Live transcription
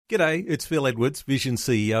G'day, it's Phil Edwards, Vision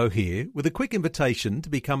CEO here, with a quick invitation to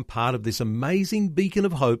become part of this amazing beacon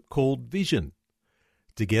of hope called Vision.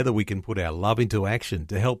 Together we can put our love into action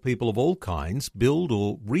to help people of all kinds build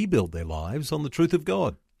or rebuild their lives on the truth of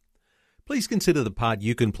God. Please consider the part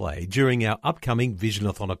you can play during our upcoming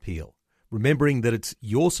Visionathon appeal, remembering that it's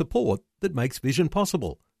your support that makes Vision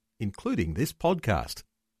possible, including this podcast.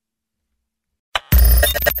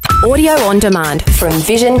 Audio on demand from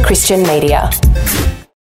Vision Christian Media.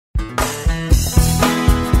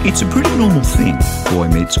 It's a pretty normal thing. Boy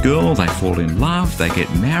meets girl, they fall in love, they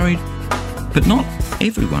get married. But not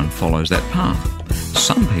everyone follows that path.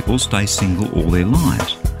 Some people stay single all their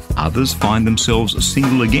lives. Others find themselves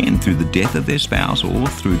single again through the death of their spouse or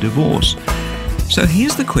through divorce. So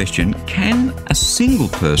here's the question, can a single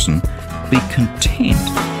person be content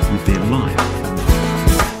with their life?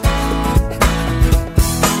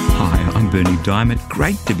 Hi, I'm Bernie Diamond.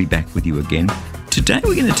 Great to be back with you again. Today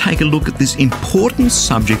we're going to take a look at this important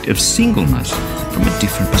subject of singleness from a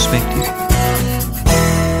different perspective.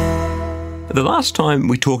 The last time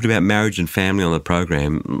we talked about marriage and family on the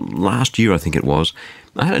program, last year I think it was,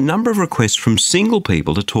 I had a number of requests from single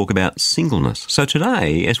people to talk about singleness. So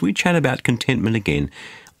today, as we chat about contentment again,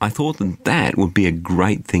 I thought that would be a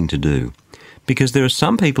great thing to do. Because there are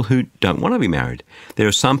some people who don't want to be married. There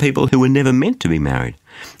are some people who were never meant to be married.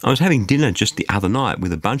 I was having dinner just the other night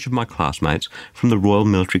with a bunch of my classmates from the Royal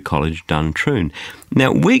Military College, Duntroon.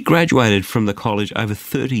 Now, we graduated from the college over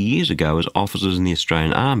 30 years ago as officers in the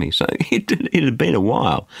Australian Army, so it had been a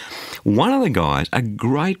while. One of the guys, a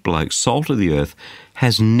great bloke, salt of the earth,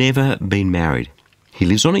 has never been married. He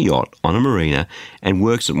lives on a yacht, on a marina, and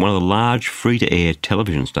works at one of the large free-to-air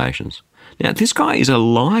television stations. Now, this guy is a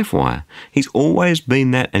live wire. He's always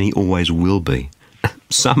been that and he always will be.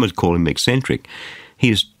 Some would call him eccentric. He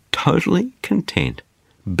is totally content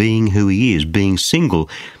being who he is, being single,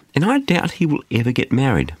 and I doubt he will ever get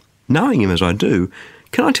married. Knowing him as I do,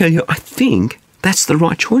 can I tell you, I think that's the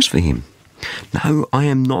right choice for him. No, I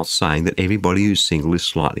am not saying that everybody who's single is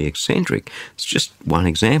slightly eccentric. It's just one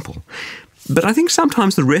example. But I think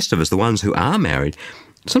sometimes the rest of us, the ones who are married,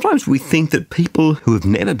 sometimes we think that people who have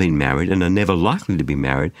never been married and are never likely to be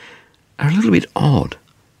married are a little bit odd.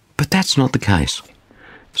 But that's not the case.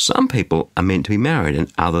 Some people are meant to be married and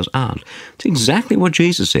others aren't. It's exactly what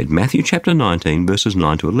Jesus said, Matthew chapter 19, verses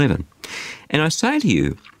 9 to 11. And I say to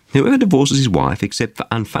you, whoever divorces his wife except for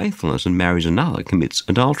unfaithfulness and marries another commits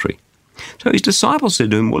adultery. So his disciples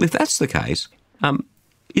said to him, well, if that's the case,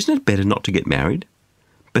 isn't it better not to get married?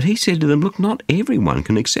 But he said to them, look, not everyone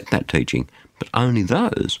can accept that teaching, but only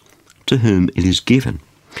those to whom it is given.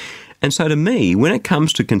 And so to me, when it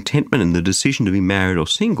comes to contentment and the decision to be married or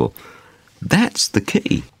single, that's the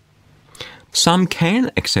key. Some can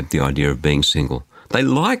accept the idea of being single. They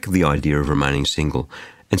like the idea of remaining single,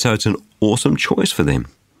 and so it's an awesome choice for them.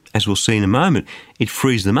 As we'll see in a moment, it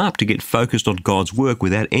frees them up to get focused on God's work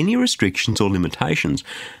without any restrictions or limitations.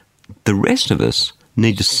 The rest of us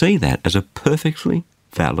need to see that as a perfectly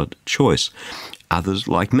valid choice. Others,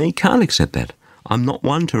 like me, can't accept that. I'm not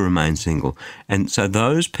one to remain single, and so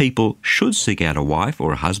those people should seek out a wife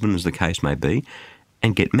or a husband, as the case may be,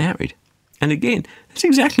 and get married. And again, that's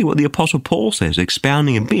exactly what the Apostle Paul says,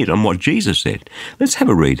 expounding a bit on what Jesus said. Let's have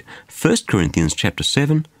a read. 1 Corinthians chapter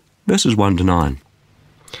 7, verses 1 to 9.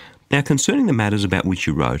 Now, concerning the matters about which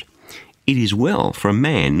you wrote, it is well for a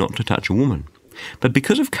man not to touch a woman. But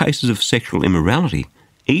because of cases of sexual immorality,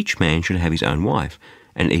 each man should have his own wife,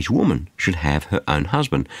 and each woman should have her own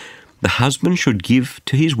husband. The husband should give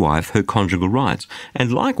to his wife her conjugal rights,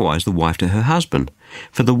 and likewise the wife to her husband.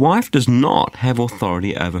 For the wife does not have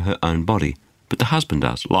authority over her own body, but the husband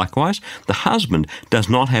does. Likewise, the husband does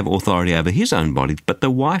not have authority over his own body, but the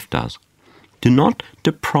wife does. Do not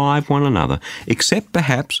deprive one another, except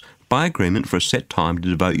perhaps by agreement for a set time to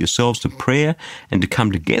devote yourselves to prayer and to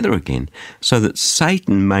come together again, so that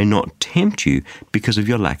Satan may not tempt you because of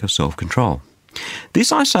your lack of self-control.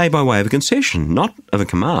 This I say by way of a concession, not of a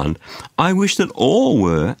command. I wish that all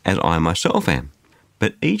were as I myself am.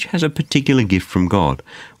 But each has a particular gift from God,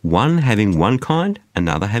 one having one kind,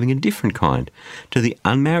 another having a different kind. To the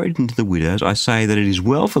unmarried and to the widows I say that it is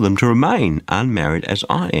well for them to remain unmarried as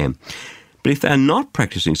I am. But if they are not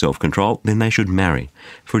practicing self-control, then they should marry,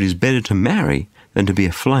 for it is better to marry than to be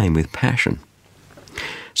aflame with passion.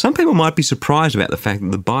 Some people might be surprised about the fact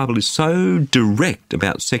that the Bible is so direct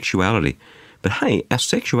about sexuality. But hey, our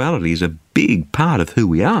sexuality is a big part of who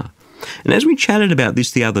we are. And as we chatted about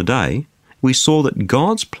this the other day, we saw that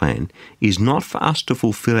God's plan is not for us to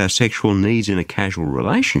fulfill our sexual needs in a casual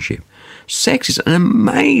relationship. Sex is an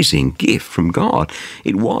amazing gift from God.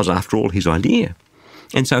 It was, after all, his idea.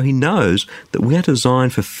 And so he knows that we are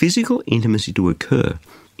designed for physical intimacy to occur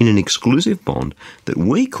in an exclusive bond that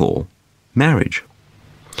we call marriage.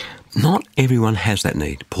 Not everyone has that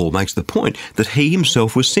need. Paul makes the point that he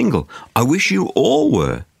himself was single. I wish you all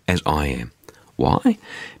were as I am. Why?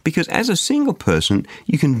 Because as a single person,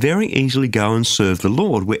 you can very easily go and serve the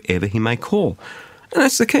Lord wherever he may call. And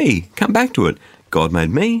that's the key. Come back to it. God made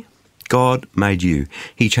me. God made you.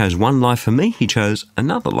 He chose one life for me. He chose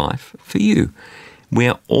another life for you. We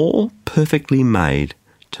are all perfectly made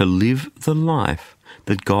to live the life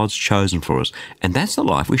that God's chosen for us. And that's the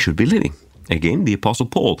life we should be living. Again, the Apostle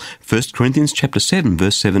Paul, 1 Corinthians chapter 7,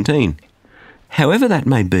 verse 17. However that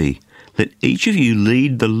may be, let each of you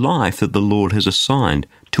lead the life that the Lord has assigned,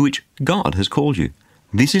 to which God has called you.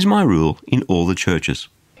 This is my rule in all the churches.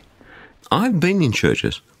 I've been in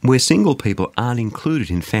churches where single people aren't included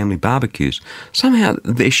in family barbecues. Somehow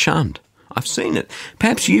they're shunned. I've seen it.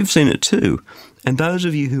 Perhaps you've seen it too. And those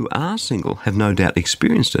of you who are single have no doubt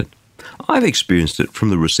experienced it. I've experienced it from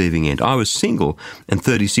the receiving end. I was single and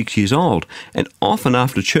 36 years old, and often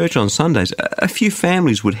after church on Sundays, a few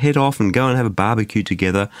families would head off and go and have a barbecue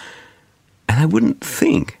together, and they wouldn't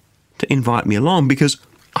think to invite me along because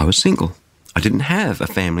I was single. I didn't have a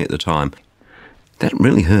family at the time. That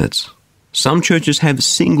really hurts. Some churches have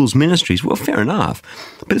singles ministries. Well, fair enough.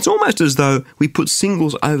 But it's almost as though we put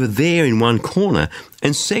singles over there in one corner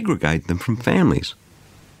and segregate them from families.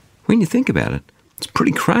 When you think about it, it's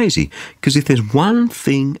pretty crazy, because if there's one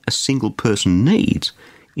thing a single person needs,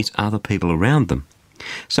 it's other people around them.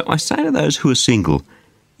 So I say to those who are single,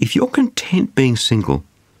 if you're content being single,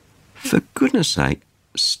 for goodness sake,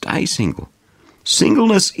 stay single.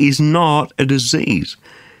 Singleness is not a disease.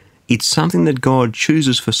 It's something that God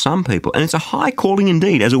chooses for some people, and it's a high calling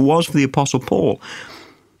indeed, as it was for the Apostle Paul.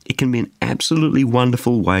 It can be an absolutely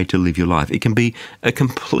wonderful way to live your life. It can be a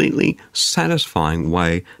completely satisfying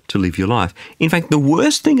way to live your life. In fact, the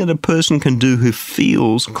worst thing that a person can do who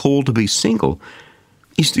feels called to be single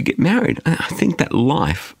is to get married. I think that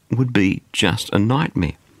life would be just a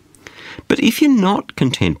nightmare. But if you're not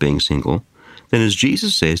content being single, then as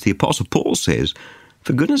Jesus says, the Apostle Paul says,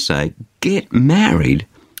 for goodness sake, get married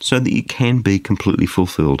so that you can be completely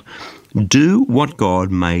fulfilled. Do what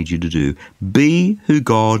God made you to do. Be who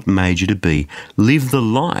God made you to be. Live the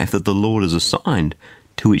life that the Lord has assigned,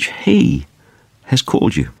 to which He has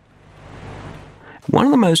called you. One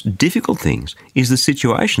of the most difficult things is the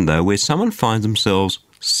situation, though, where someone finds themselves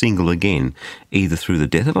single again, either through the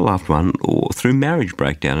death of a loved one or through marriage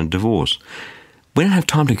breakdown and divorce. We don't have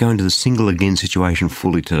time to go into the single again situation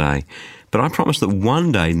fully today, but I promise that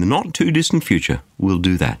one day in the not too distant future, we'll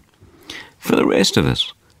do that. For the rest of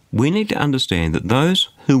us, we need to understand that those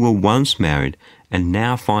who were once married and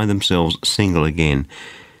now find themselves single again,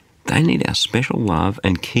 they need our special love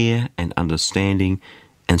and care and understanding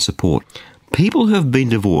and support. People who have been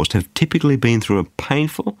divorced have typically been through a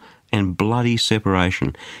painful and bloody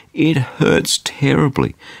separation. It hurts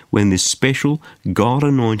terribly when this special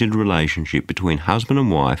God-anointed relationship between husband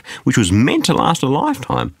and wife, which was meant to last a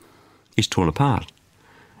lifetime, is torn apart.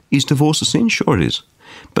 Is divorce a sin? Sure it is.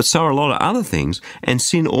 But so are a lot of other things, and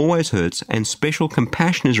sin always hurts, and special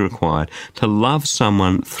compassion is required to love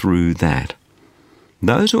someone through that.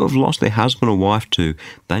 Those who have lost their husband or wife too,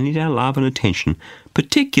 they need our love and attention,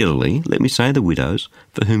 particularly, let me say, the widows,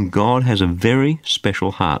 for whom God has a very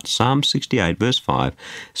special heart. Psalm 68 verse 5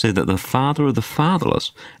 said that the father of the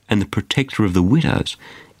fatherless and the protector of the widows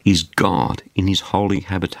is God in His holy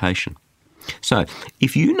habitation. So,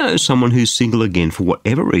 if you know someone who's single again for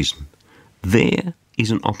whatever reason, there is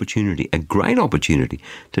an opportunity, a great opportunity,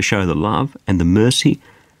 to show the love and the mercy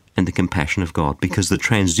and the compassion of God, because the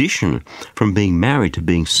transition from being married to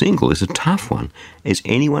being single is a tough one, as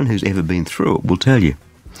anyone who's ever been through it will tell you.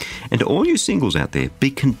 And to all you singles out there,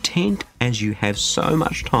 be content as you have so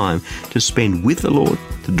much time to spend with the Lord,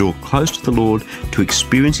 to draw close to the Lord, to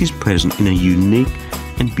experience His presence in a unique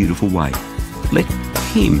and beautiful way. Let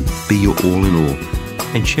Him be your all in all,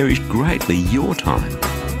 and cherish greatly your time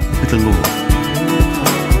with the Lord.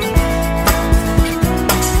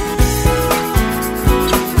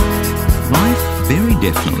 Very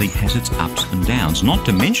definitely has its ups and downs, not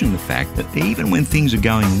to mention the fact that even when things are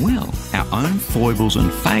going well, our own foibles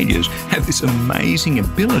and failures have this amazing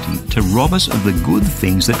ability to rob us of the good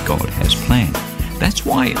things that God has planned. That's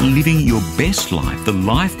why living your best life, the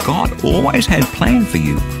life God always had planned for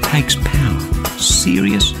you, takes power,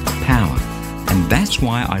 serious power. And that's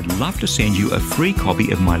why I'd love to send you a free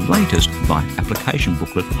copy of my latest life application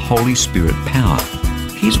booklet, Holy Spirit Power.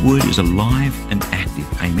 His word is alive and active.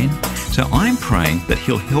 Amen. So I'm praying that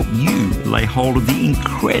he'll help you lay hold of the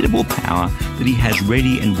incredible power that he has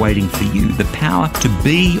ready and waiting for you, the power to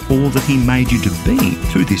be all that he made you to be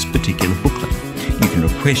through this particular booklet. You can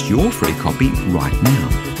request your free copy right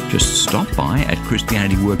now. Just stop by at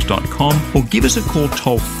christianityworks.com or give us a call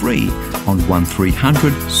toll-free on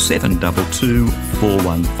 1300 722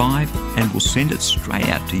 415 and we'll send it straight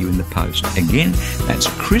out to you in the post. Again, that's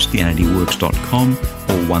christianityworks.com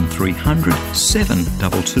or 1300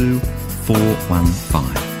 722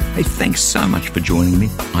 415. Hey, thanks so much for joining me.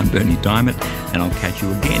 I'm Bernie Diamond, and I'll catch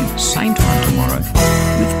you again same time tomorrow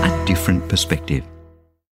with a different perspective.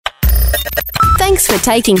 Thanks for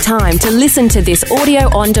taking time to listen to this audio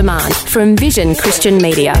on demand from Vision Christian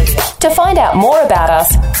Media. To find out more about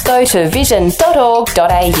us, go to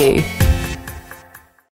vision.org.au.